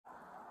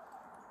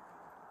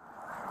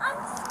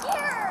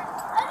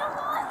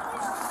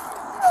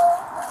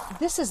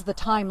This is the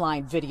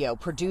timeline video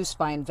produced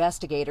by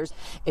investigators.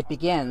 It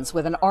begins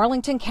with an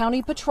Arlington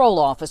County patrol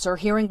officer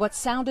hearing what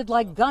sounded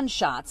like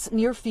gunshots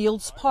near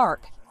Fields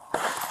Park.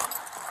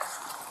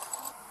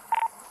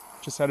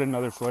 Just had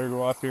another flare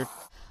go off here.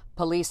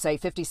 Police say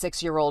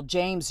 56-year-old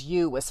James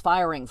Yu was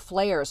firing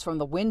flares from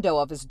the window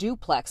of his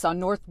duplex on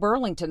North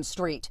Burlington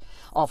Street.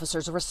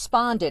 Officers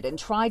responded and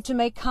tried to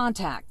make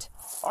contact.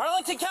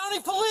 Arlington County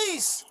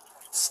Police,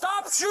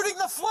 stop shooting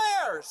the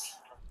flares!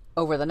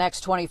 Over the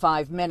next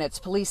 25 minutes,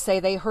 police say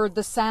they heard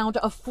the sound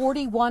of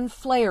 41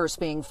 flares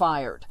being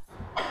fired.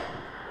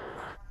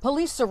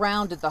 Police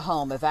surrounded the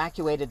home,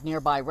 evacuated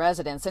nearby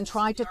residents, and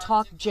tried to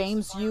talk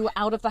James Yu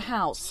out of the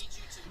house.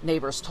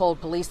 Neighbors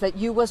told police that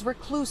Yu was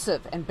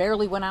reclusive and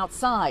barely went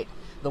outside.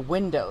 The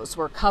windows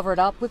were covered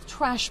up with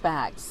trash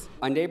bags.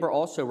 A neighbor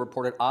also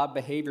reported odd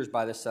behaviors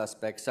by the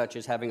suspect, such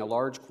as having a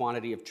large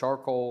quantity of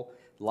charcoal,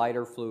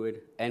 lighter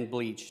fluid, and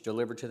bleach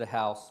delivered to the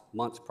house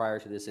months prior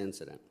to this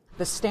incident.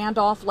 The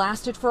standoff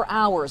lasted for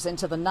hours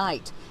into the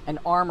night. An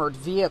armored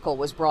vehicle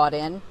was brought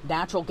in.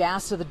 Natural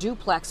gas to the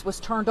duplex was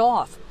turned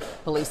off.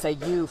 Police say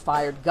Yu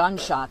fired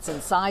gunshots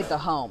inside the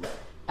home.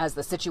 As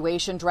the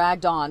situation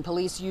dragged on,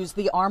 police used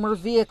the armored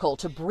vehicle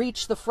to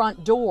breach the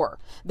front door.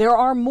 There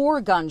are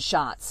more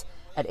gunshots.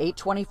 At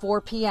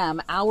 8:24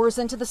 p.m., hours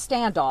into the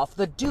standoff,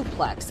 the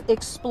duplex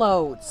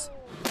explodes.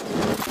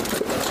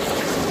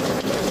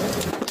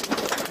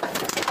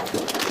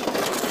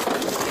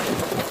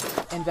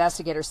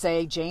 Investigators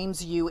say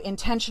James Yu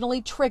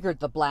intentionally triggered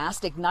the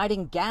blast,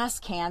 igniting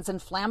gas cans and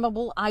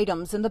flammable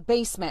items in the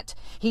basement.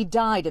 He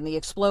died in the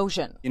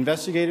explosion.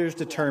 Investigators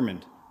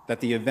determined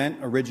that the event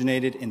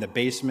originated in the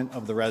basement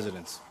of the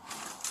residence,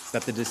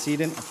 that the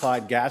decedent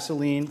applied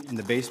gasoline in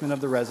the basement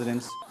of the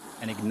residence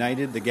and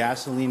ignited the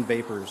gasoline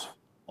vapors.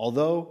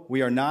 Although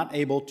we are not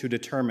able to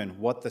determine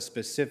what the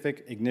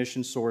specific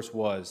ignition source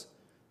was,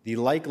 the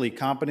likely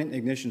competent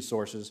ignition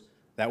sources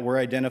that were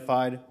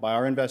identified by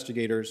our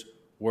investigators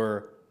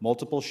were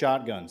multiple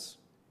shotguns,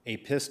 a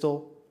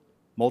pistol,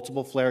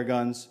 multiple flare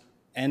guns,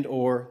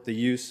 and/or the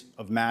use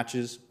of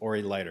matches or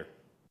a lighter.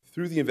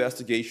 Through the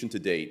investigation to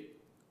date,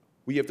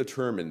 we have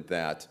determined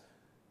that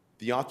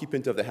the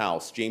occupant of the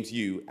house, James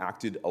Yu,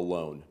 acted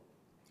alone.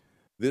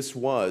 This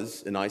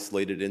was an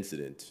isolated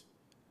incident.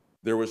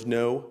 There was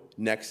no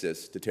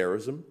nexus to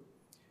terrorism,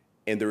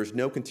 and there is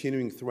no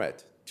continuing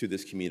threat to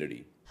this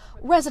community.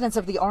 Residents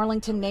of the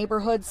Arlington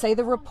neighborhood say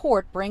the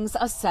report brings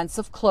a sense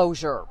of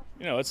closure.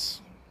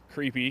 It's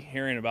creepy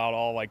hearing about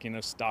all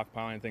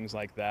stockpiling things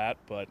like that,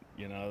 but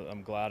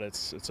I'm glad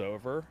it's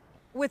over.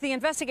 With the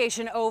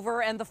investigation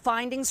over and the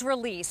findings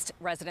released,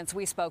 residents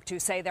we spoke to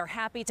say they're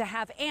happy to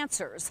have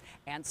answers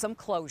and some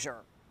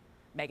closure.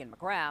 Megan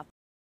McGrath.